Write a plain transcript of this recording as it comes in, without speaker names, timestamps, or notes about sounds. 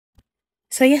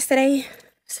So yesterday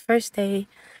was the first day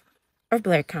of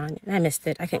BlerDCon, and I missed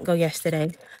it. I couldn't go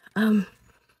yesterday. Um,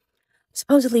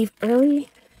 Supposed to leave early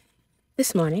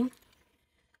this morning.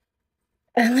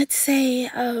 And let's say,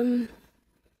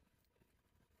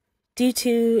 due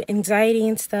to anxiety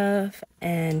and stuff,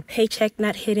 and paycheck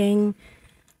not hitting,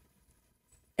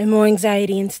 and more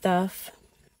anxiety and stuff,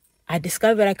 I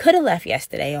discovered I could have left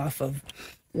yesterday off of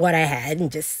what I had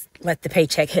and just let the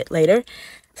paycheck hit later.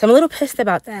 So I'm a little pissed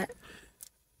about that.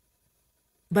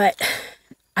 But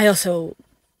I also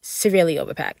severely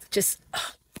overpacked. Just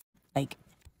like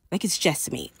like it's just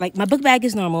me. Like my book bag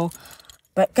is normal,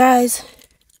 but guys,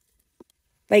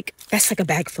 like that's like a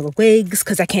bag full of wigs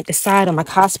because I can't decide on my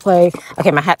cosplay.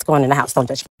 Okay, my hat's going in the house. Don't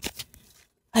touch me.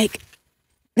 Like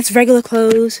it's regular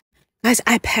clothes. Guys,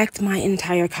 I packed my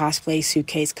entire cosplay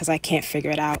suitcase because I can't figure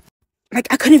it out. Like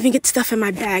I couldn't even get stuff in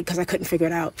my bag because I couldn't figure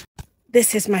it out.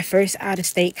 This is my first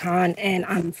out-of-state con and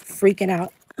I'm freaking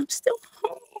out. I'm still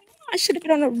home. I should have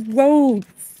been on the road.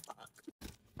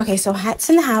 Okay, so hat's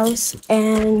in the house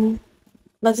and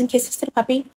loves and kisses to the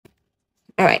puppy.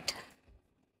 All right.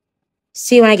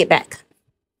 See you when I get back.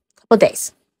 Couple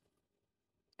days.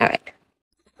 All right.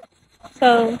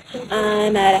 So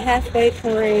I'm at a halfway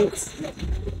point,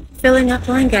 filling up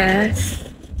on gas.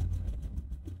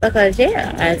 Because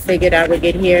yeah, I figured I would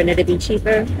get here and it'd be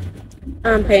cheaper.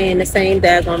 I'm paying the same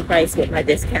daggone price with my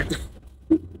discount.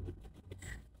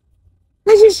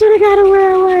 I just should have got to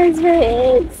where it was,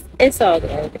 but it's all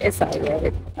good. It's all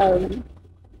good.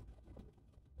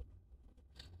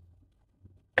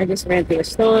 I just ran through a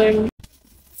storm.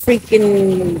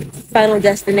 Freaking final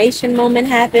destination moment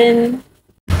happened.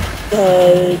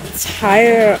 The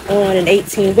tire on an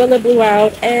 18-wheeler blew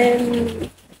out and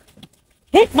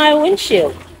hit my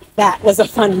windshield. That was a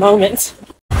fun moment.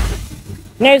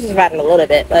 Nerves was riding a little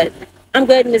bit, but I'm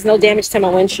good and there's no damage to my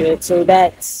windshield, so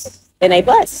that's an A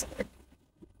plus.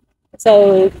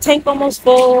 So tank almost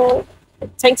full.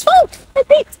 Tank's full, I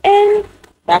think, and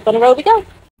back on the road we go.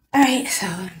 All right, so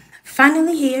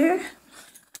finally here.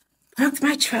 Parked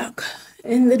my truck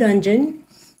in the dungeon.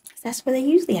 That's where they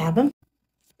usually have them.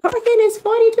 Parking is $42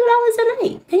 a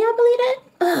night. Can y'all believe that?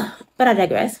 Ugh, but I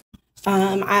digress.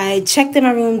 I checked in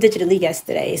my room digitally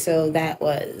yesterday, so that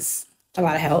was a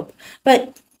lot of help.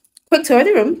 But quick tour of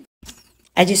the room.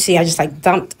 As you see, I just like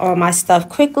dumped all my stuff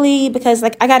quickly because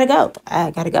like I gotta go. I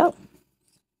gotta go.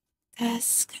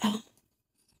 Desk.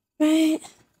 Right.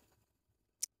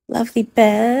 Lovely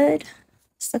bed.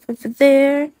 Stuff over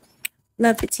there.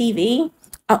 Love the TV.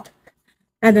 Oh,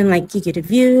 and then like you get a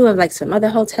view of like some other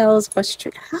hotels across the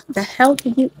street. How the hell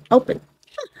can you open?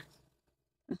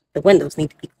 The windows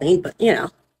need to be cleaned, but you know,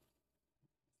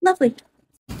 lovely.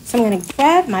 So I'm gonna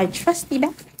grab my trusty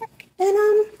backpack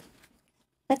and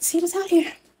let's see what's out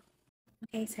here.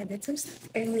 Okay, so I did some stuff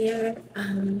earlier.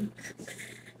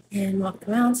 And walked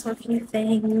around, saw a few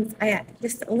things. I got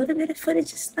just a little bit of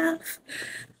footage of stuff.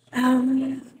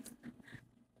 I'm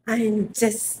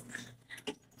just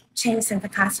changing the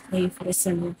cosplay for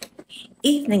some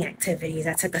evening activities.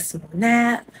 I took a small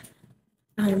nap,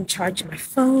 charged my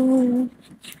phone,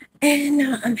 and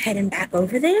I'm heading back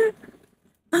over there.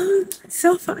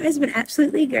 So far it's been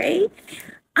absolutely great.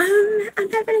 I'm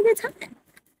having a good time.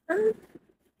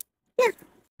 Yeah.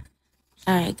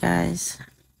 All right, guys.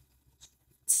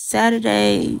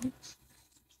 Saturday,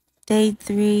 day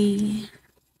 3.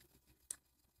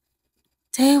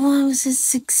 Day 1 was a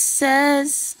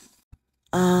success.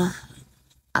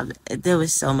 There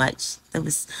was so much. There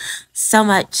was so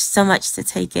much to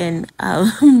take in.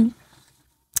 I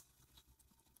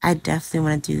definitely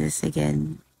want to do this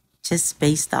again, just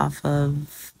based off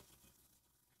of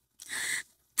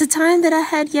the time that I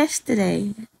had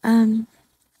yesterday.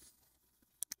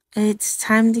 It's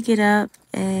time to get up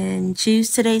and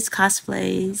choose today's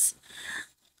cosplays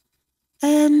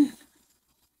and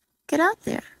get out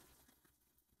there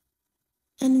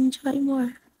and enjoy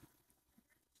more.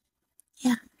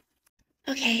 Yeah.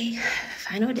 Okay,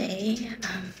 final day.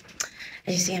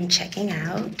 As you see, I'm checking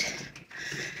out.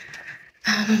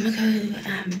 I'm gonna go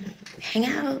hang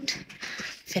out,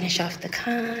 finish off the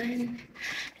con,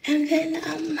 and then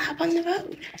hop on the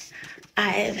road.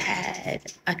 I've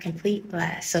had a complete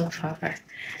blast so far.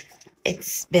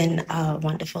 It's been a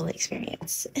wonderful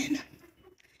experience, and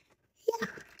yeah,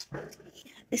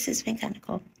 this has been kind of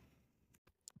cool.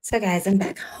 So, guys, I'm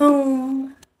back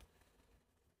home.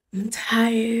 I'm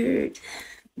tired.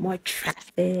 More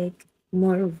traffic,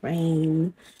 more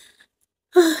rain,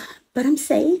 but I'm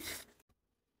safe.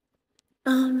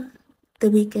 The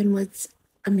weekend was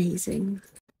amazing.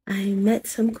 I met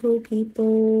some cool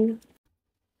people,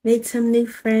 made some new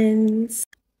friends.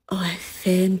 Oh, I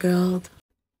fangirled.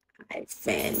 I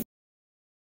fan.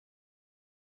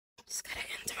 Just got an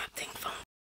interrupting phone.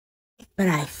 But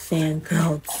I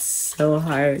fangirled so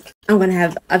hard. I'm gonna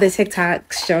have other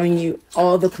TikToks showing you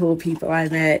all the cool people I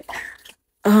met.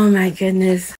 Oh my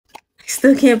goodness. I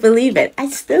still can't believe it. I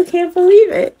still can't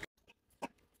believe it.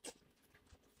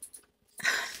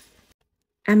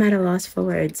 I'm at a loss for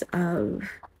words of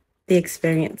the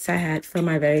experience I had for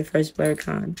my very first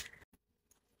BlerDCon.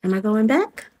 Am I going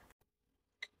back?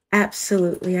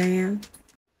 Absolutely, I am.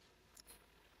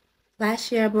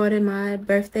 Last year, I brought in my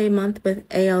birthday month with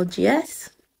ALGS.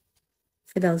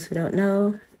 For those who don't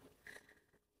know,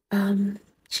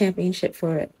 championship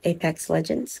for Apex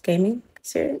Legends gaming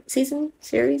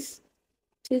series.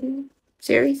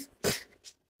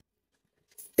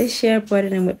 This year, I brought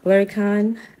it in with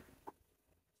BlerDCon.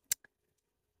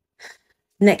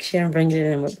 Next year, I'm bringing it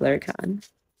in with BlerDCon.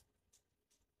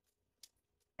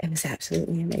 It was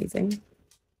absolutely amazing.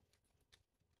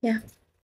 Yeah.